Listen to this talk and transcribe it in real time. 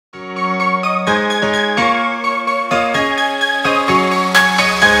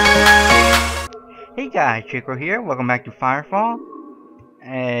guys, Jacor here. Welcome back to Firefall.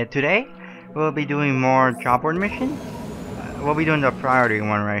 Today, we'll be doing more job board missions. We'll be doing the priority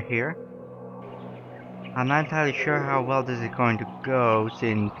one right here. I'm not entirely sure how well this is going to go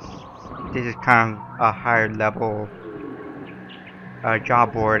since this is kind of a higher level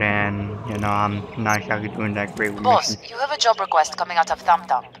job board, and you know I'm not exactly doing that great with Boss, missions. you have a job request coming out of Thumb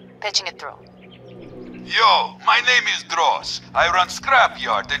Thump. Patching it through. Yo, my name is Dross. I run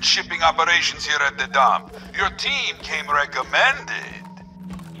scrapyard and shipping operations here at the dump. Your team came recommended.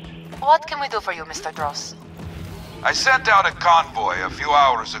 What can we do for you, Mr. Dross? I sent out a convoy a few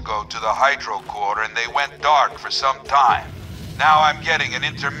hours ago to the hydro core and they went dark for some time. Now I'm getting an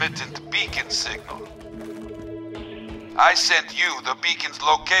intermittent beacon signal. I sent you the beacon's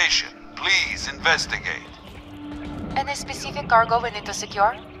location. Please investigate. Any specific cargo we need to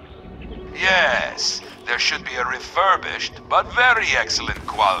secure? Yes, there should be a refurbished, but very excellent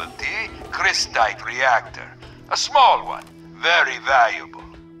quality, crystite reactor. A small one, very valuable.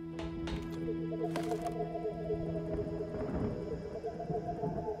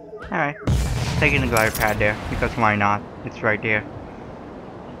 Alright, taking the glider pad there, because why not? It's right there.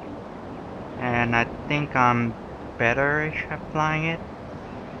 And I think I'm better-ish at flying it.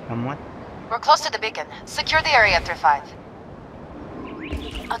 Somewhat. We're close to the beacon. Secure the area, 3-5.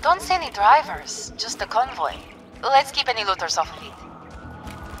 I don't see any drivers, just a convoy. Let's keep any looters off of it.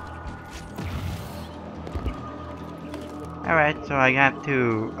 Alright, so I have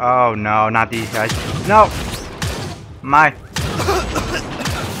to... Oh no, not these guys. No! My...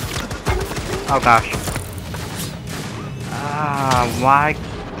 Oh gosh. Why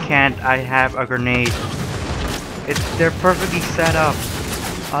can't I have a grenade? They're perfectly set up.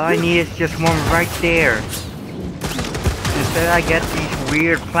 All I need is just one right there. Instead I get these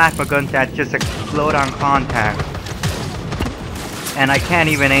weird plasma guns that just explode on contact. And I can't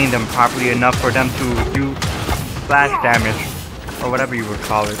even aim them properly enough for them to do splash damage. Or whatever you would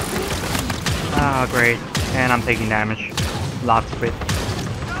call it. Oh great. And I'm taking damage. Lots of it.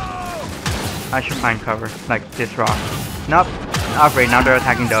 I should find cover. Like this rock. Nope. Oh great, now they're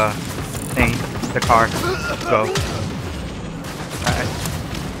attacking the thing. The car. Go.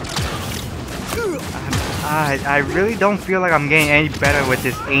 I really don't feel like I'm getting any better with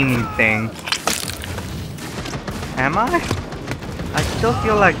this aiming thing. Am I? I still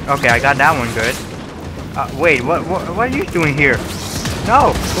feel like... Okay, I got that one good. Wait, what are you doing here?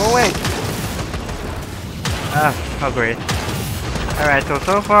 No! Go away! Oh great. Alright,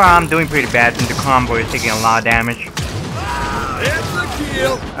 so far I'm doing pretty bad since the convoy is taking a lot of damage.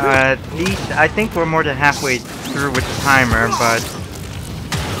 At least, I think we're more than halfway through with the timer, but...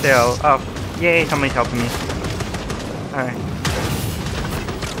 Still, oh, yay, somebody's helping me. Alright.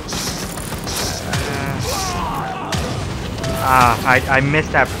 I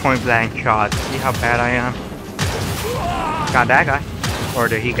missed that point blank shot. See how bad I am? Got that guy. Or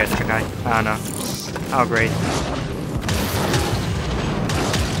did he get that guy? I don't know. Oh, great.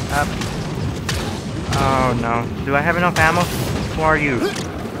 Up. Oh, no. Do I have enough ammo? Who are you?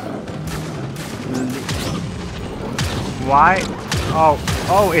 Why?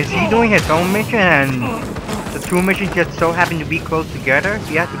 Oh, is he doing his own mission and the two missions just so happen to be close together?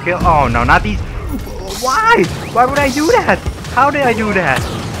 He has to kill... Oh, no, not these... Why? Why would I do that? How did I do that?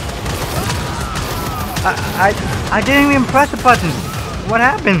 I didn't even press the button. What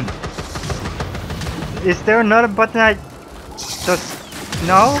happened? Is there another button I just...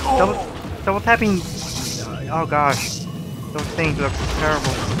 No? Double tapping... Oh gosh. Those things look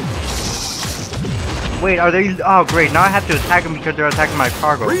terrible. Wait, are they... Oh great, now I have to attack them because they're attacking my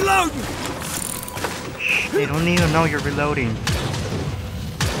cargo. Reload! Shh, they don't even know you're reloading.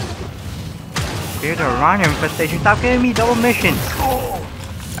 There's a rhino infestation. Stop giving me double missions.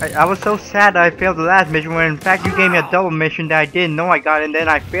 I was so sad that I failed the last mission when in fact you gave me a double mission that I didn't know I got and then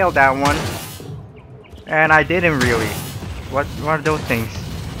I failed that one. And I didn't really. What are those things?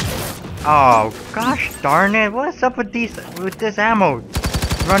 Oh gosh darn it, what's up with this ammo?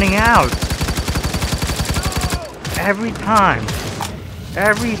 Running out. Every time.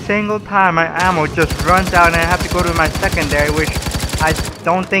 Every single time my ammo just runs out and I have to go to my secondary, which I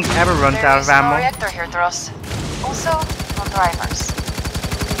don't think ever runs out of ammo. There is no reactor here, Dross. Also, no drivers.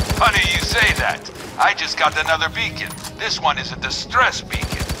 Funny you say that. I just got another beacon. This one is a distress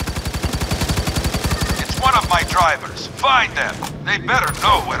beacon. It's one of my drivers. Find them. They better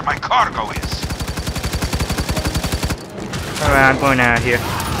know where my cargo is. Alright, I'm going out of here.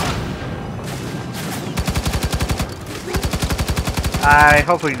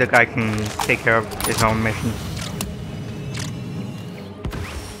 Hopefully the guy can take care of his own mission.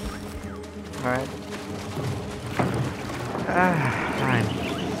 Alright. Fine.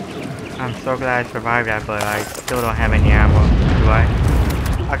 I'm so glad I survived that, but I still don't have any ammo. Do I?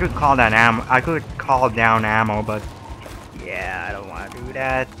 I could call that ammo. I could call down ammo, but yeah, I don't want to do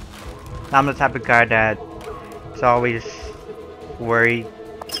that. I'm the type of guy that's always worried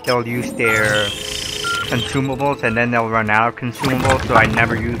they'll use their consumables and then they'll run out of consumables, so I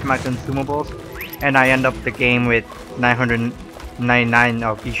never use my consumables, and I end up the game with 999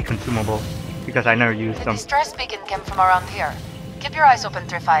 of each consumable because I never use The them. distress beacon came from around here. Keep your eyes open,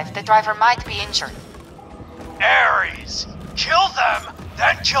 3-5. The driver might be injured. Ares! Kill them,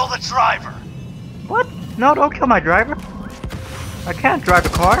 then kill the driver! What? No, don't kill my driver. I can't drive a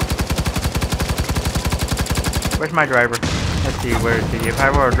car. Where's my driver? Let's see, where is he? If I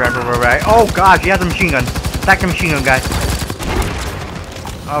were a driver, where would I? Oh gosh, he has a machine gun. Attack the machine gun, guys.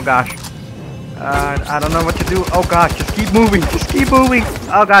 Oh gosh. I don't know what to do. Oh gosh, just keep moving. Just keep moving.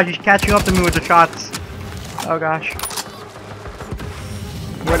 Oh gosh, he's catching up to me with the shots. Oh gosh.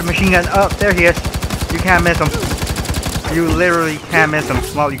 Where the machine gun? Oh, there he is. You can't miss him. You literally can't miss him.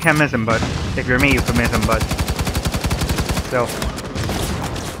 Well, you can't miss him, but if you're me, you can miss him, but still.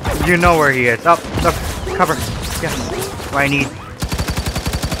 You know where he is. Oh, look. Cover. Yes. What I need.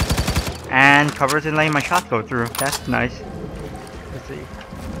 And cover isn't letting my shots go through. That's nice. Let's see.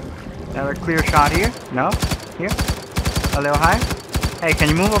 Another clear shot here. No. Here. A little higher. Hey, can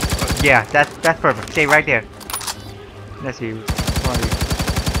you move up? Yeah, that's perfect. Stay right there. Let's see. What are you?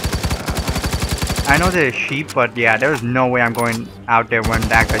 I know there's sheep, but yeah, there's no way I'm going out there when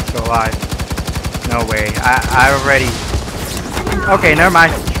that guy's still alive. No way. I already... Okay, never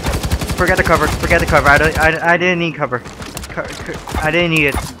mind. Forget the cover. Forget the cover. I didn't need cover. I didn't need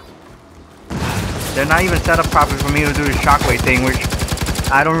it. They're not even set up properly for me to do the shockwave thing, which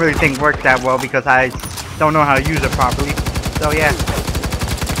I don't really think works that well because I don't know how to use it properly. So yeah.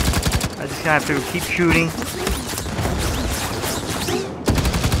 I just have to keep shooting.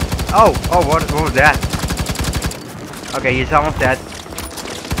 Oh, what was that? Okay, he's almost dead.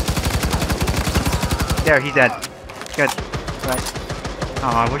 There, he's dead. Good. Right.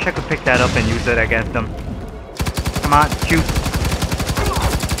 Oh, I wish I could pick that up and use it against them. Come on, shoot.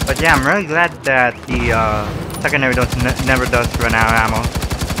 But yeah, I'm really glad that the secondary never does run out of ammo.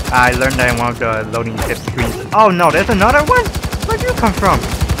 I learned that in one of the loading tip screens. Oh no, there's another one? Where'd you come from?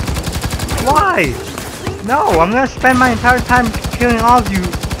 Why? No, I'm gonna spend my entire time killing all of you.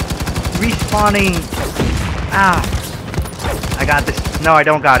 Respawning. Ah. I got this. No, I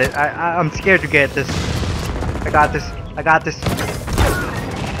don't got it. I'm scared to get this. I got this. I got this.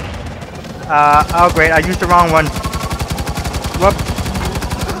 Oh great, I used the wrong one. Whoop.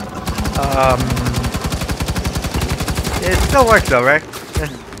 It still works though, right?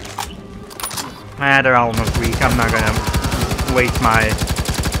 They're almost weak. I'm not gonna waste my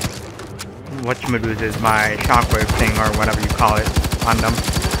whatchamacallit, my shockwave thing or whatever you call it on them.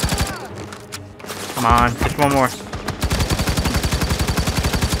 Come on, just one more.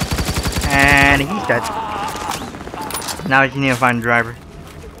 And he's dead. Now I just need to find the driver.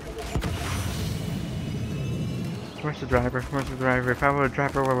 Where's the driver? Where's the driver? If I were a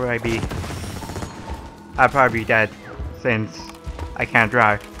driver, where would I be? I'd probably be dead, since I can't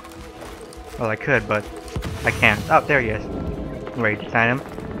drive. Well, I could, but I can't. Oh, there he is. Wait, is that him?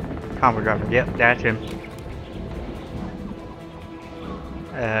 Combo driver. Yep, that's him.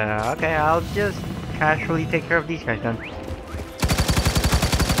 Okay, I'll just casually take care of these guys then.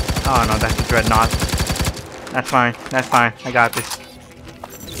 Oh no, that's a dreadnought. That's fine. That's fine. I got this.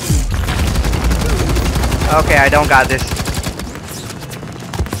 Okay, I don't got this.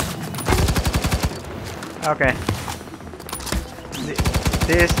 Okay.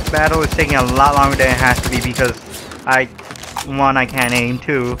 This battle is taking a lot longer than it has to be because one, I can't aim,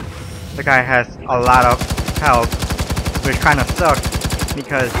 two, the guy has a lot of health, which kind of sucks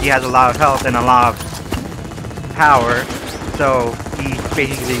because he has a lot of health and a lot of power, so he's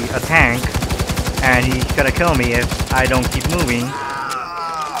basically a tank and he's gonna kill me if I don't keep moving.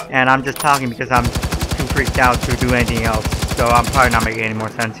 And I'm just talking because I'm too freaked out to do anything else, so I'm probably not making any more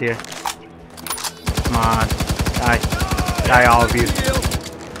sense here. Come on, die all of you.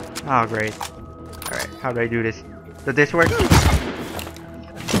 Oh great. Alright, how do I do this? Does this work?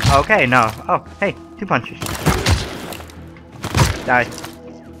 Okay, no. Oh, hey, 2 punches. Die.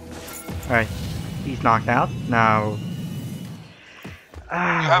 Alright, he's knocked out. Now... You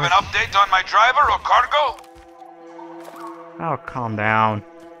have an update on my driver or cargo? Oh, calm down.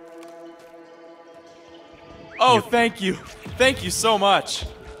 Oh, thank you. Thank you so much.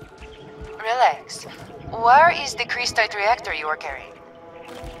 Relax. Where is the crystite reactor you were carrying?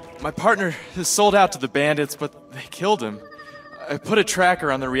 My partner is sold out to the bandits, but they killed him. I put a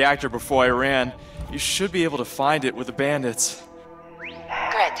tracker on the reactor before I ran. You should be able to find it with the bandits.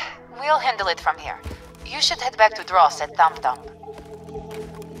 Great. We'll handle it from here. You should head back to Dross at Thump Thump.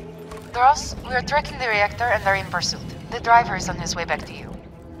 Dross, we're tracking the reactor and are in pursuit. The driver is on his way back to you.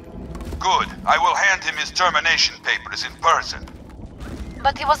 Good. I will hand him his termination papers in person.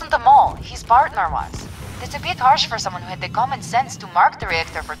 But he wasn't the mole. His partner was. It's a bit harsh for someone who had the common sense to mark the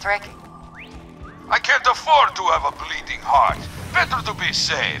reactor for tracking. I can't afford to have a bleeding heart. Better to be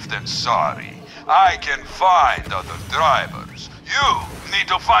safe than sorry. I can find other drivers. You need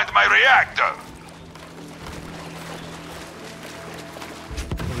to find my reactor.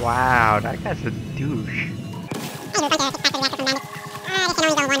 Wow, that guy's a douche.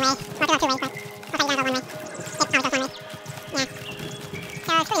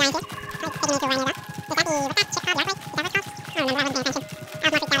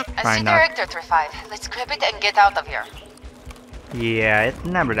 I see the reactor 35. Let's grab it and get out of here. Yeah, it's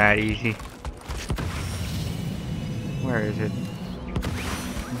never that easy. Where is it?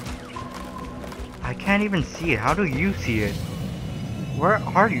 I can't even see it. How do you see it? Where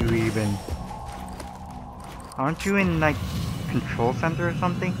are you even? Aren't you in like control center or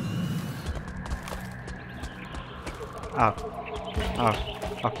something? Oh,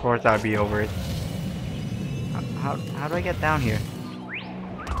 of course I'd be over it. How do I get down here?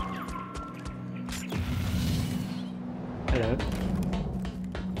 Hello.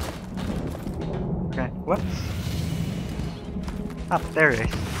 Okay, whoops. Up there it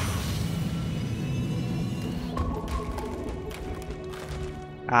is.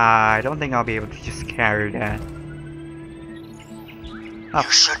 I don't think I'll be able to just carry that. Oh.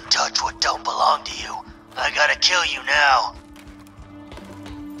 You shouldn't touch what don't belong to you. I gotta kill you now.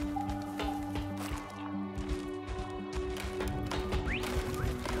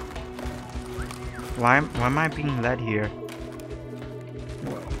 Why am I being led here?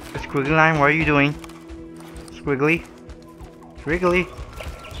 Squiggly line, what are you doing? Squiggly? Squiggly?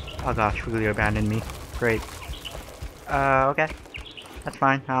 Oh gosh, Squiggly abandoned me. Great. Okay. That's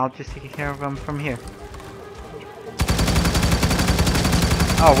fine. I'll just take care of them from here.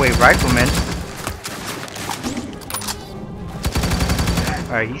 Oh wait, rifleman.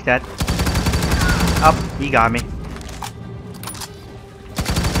 Alright, he's dead. Up, he got me.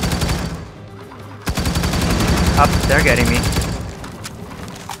 Up, they're getting me.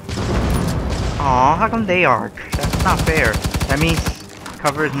 Aw, how come they arc? That's not fair. That means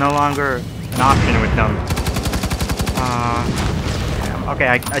cover is no longer an option with them. Damn. Okay,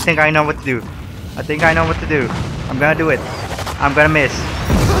 I think I know what to do. I think I know what to do. I'm gonna do it. I'm gonna miss.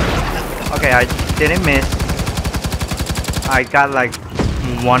 Okay, I didn't miss. I got like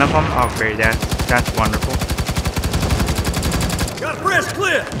one of them. Oh great, that's wonderful. Got a breast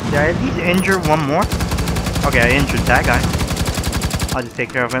clear. Did I at least injure one more? Okay, I injured that guy. I'll just take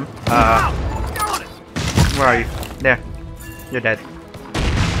care of him. Where are you? There. You're dead.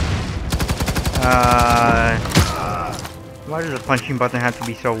 Why does the punching button have to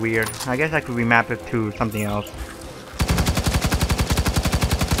be so weird? I guess I could remap it to something else.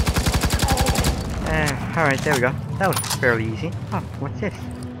 Alright, there we go. That was fairly easy. Oh, what's this?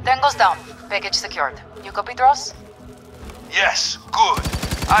 Tango's down. Package secured. You copy, Dross? Yes, good.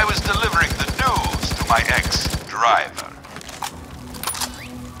 I was delivering the news to my ex-driver.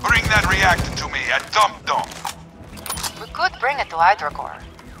 Bring that reactor to me at Dump Dump. We could bring it to Hydrocore.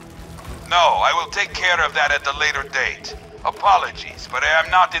 No, I will take care of that at a later date. Apologies, but I am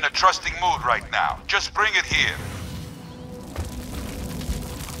not in a trusting mood right now. Just bring it here.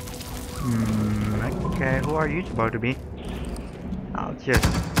 Okay, who are you supposed to be? I'll just...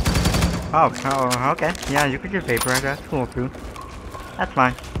 Oh, okay. Yeah, you could just vaporize. That's cool too. That's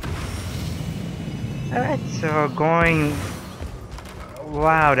fine. Alright, so going...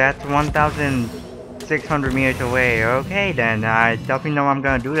 Wow, that's 1,600 meters away. Okay then, I definitely know what I'm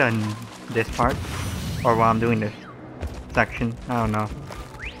gonna do in this part. Or while I'm doing this section. I don't know.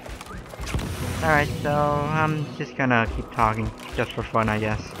 Alright, so I'm just gonna keep talking. Just for fun, I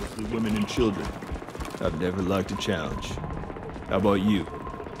guess. Mostly women and children. I've never liked a challenge. How about you?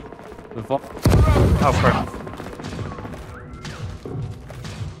 Oh, perfect.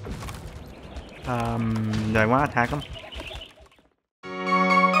 Do I want to attack him?